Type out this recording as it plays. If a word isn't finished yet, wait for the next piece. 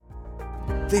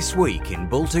This week in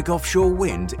Baltic Offshore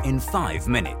Wind in 5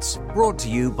 minutes. Brought to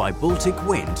you by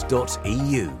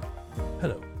BalticWind.EU.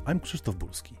 Hello, I'm Krzysztof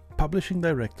Bulski, Publishing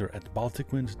Director at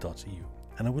BalticWind.EU,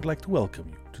 and I would like to welcome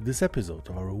you to this episode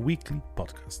of our weekly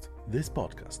podcast. This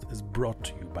podcast is brought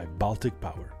to you by Baltic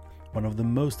Power, one of the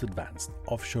most advanced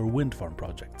offshore wind farm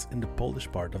projects in the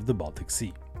Polish part of the Baltic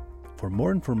Sea. For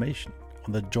more information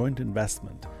on the joint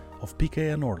investment of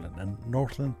PKN Orlen and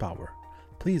Northland Power,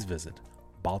 please visit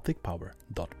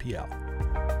BalticPower.pl.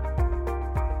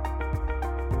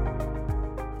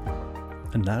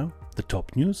 And now, the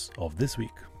top news of this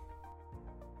week.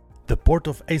 The Port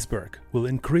of Esbjerg will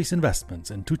increase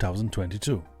investments in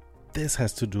 2022. This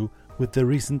has to do with the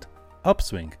recent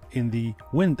upswing in the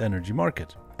wind energy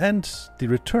market and the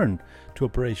return to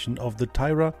operation of the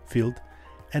Tyra field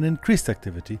and increased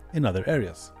activity in other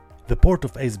areas. The Port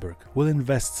of Esbjerg will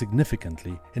invest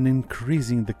significantly in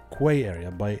increasing the quay area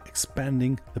by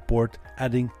expanding the port,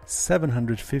 adding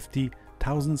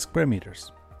 750,000 square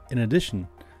meters. In addition,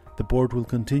 the port will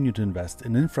continue to invest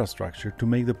in infrastructure to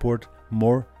make the port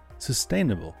more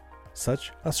sustainable,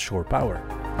 such as shore power.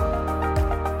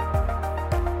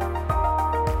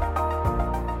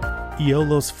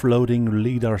 Eolo's floating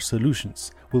LiDAR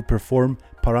solutions will perform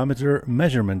parameter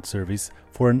measurement surveys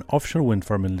for an offshore wind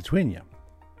farm in Lithuania.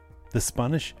 The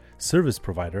Spanish service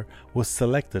provider was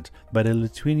selected by the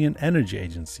Lithuanian Energy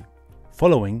Agency,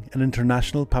 following an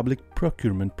international public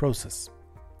procurement process.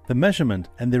 The measurement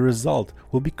and the result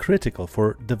will be critical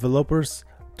for developers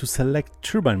to select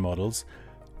turbine models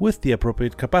with the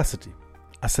appropriate capacity,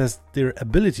 assess their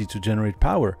ability to generate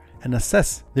power, and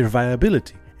assess their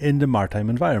viability in the maritime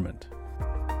environment.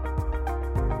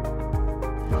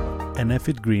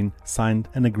 Enefit Green signed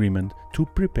an agreement to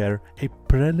prepare a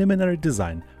preliminary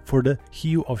design for the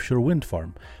Hiu offshore wind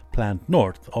farm planned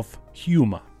north of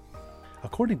Hiiumaa.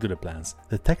 According to the plans,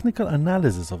 the technical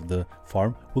analysis of the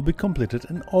farm will be completed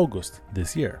in August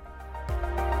this year.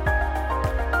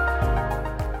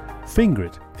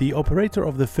 Fingrid, the operator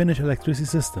of the Finnish electricity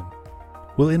system,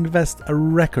 will invest a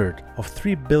record of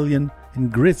 3 billion in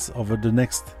grids over the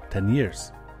next 10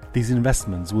 years. These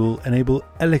investments will enable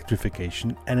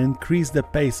electrification and increase the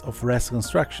pace of RES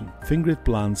construction. Fingrid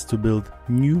plans to build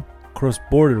new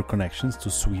cross-border connections to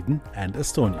Sweden and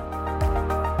Estonia.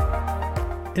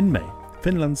 In May,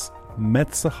 Finland's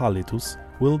Metsähallitus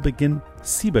will begin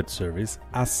seabed surveys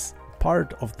as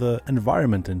part of the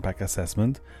environment impact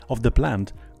assessment of the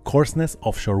planned Korsnäs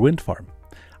offshore wind farm.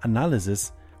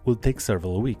 Analysis will take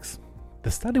several weeks.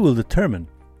 The study will determine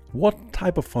what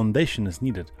type of foundation is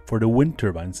needed for the wind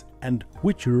turbines and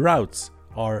which routes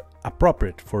are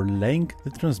appropriate for laying the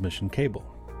transmission cable.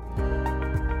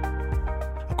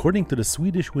 According to the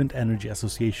Swedish Wind Energy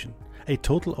Association, a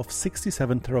total of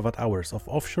 67 terawatt-hours of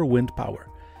offshore wind power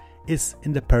is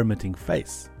in the permitting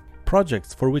phase.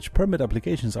 Projects for which permit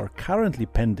applications are currently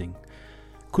pending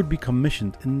could be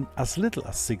commissioned in as little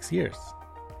as 6 years.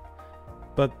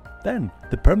 But then,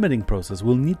 the permitting process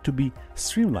will need to be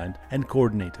streamlined and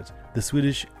coordinated, the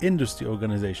Swedish industry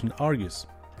organization argues.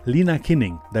 Lina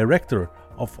Kinning, director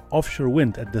of offshore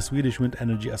wind at the Swedish Wind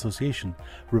Energy Association,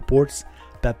 reports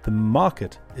that the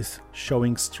market is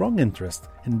showing strong interest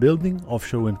in building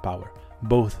offshore wind power,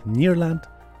 both near land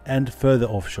and further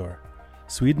offshore.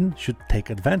 Sweden should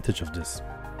take advantage of this.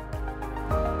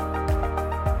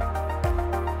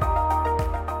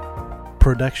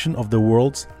 Production of the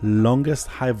world's longest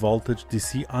high-voltage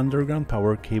DC underground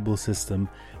power cable system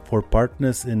for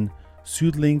partners in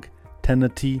SuedLink,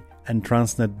 TenneT and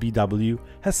Transnet BW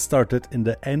has started in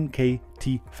the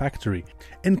NKT factory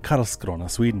in Karlskrona,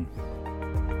 Sweden.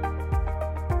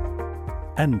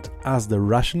 And as the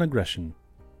Russian aggression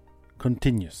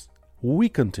continues, we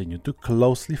continue to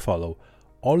closely follow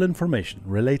all information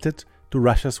related to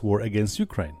Russia's war against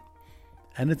Ukraine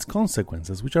and its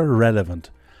consequences which are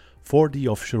relevant for the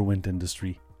offshore wind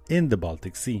industry in the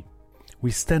Baltic Sea.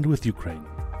 We stand with Ukraine.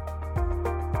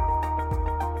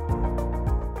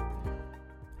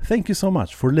 Thank you so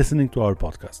much for listening to our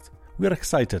podcast. We are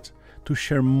excited to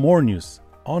share more news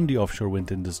on the offshore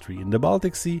wind industry in the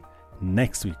Baltic Sea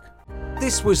next week.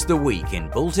 This was the week in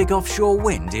Baltic Offshore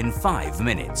Wind in 5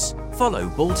 minutes. Follow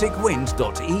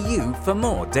BalticWind.EU for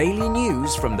more daily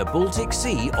news from the Baltic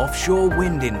Sea offshore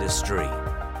wind industry.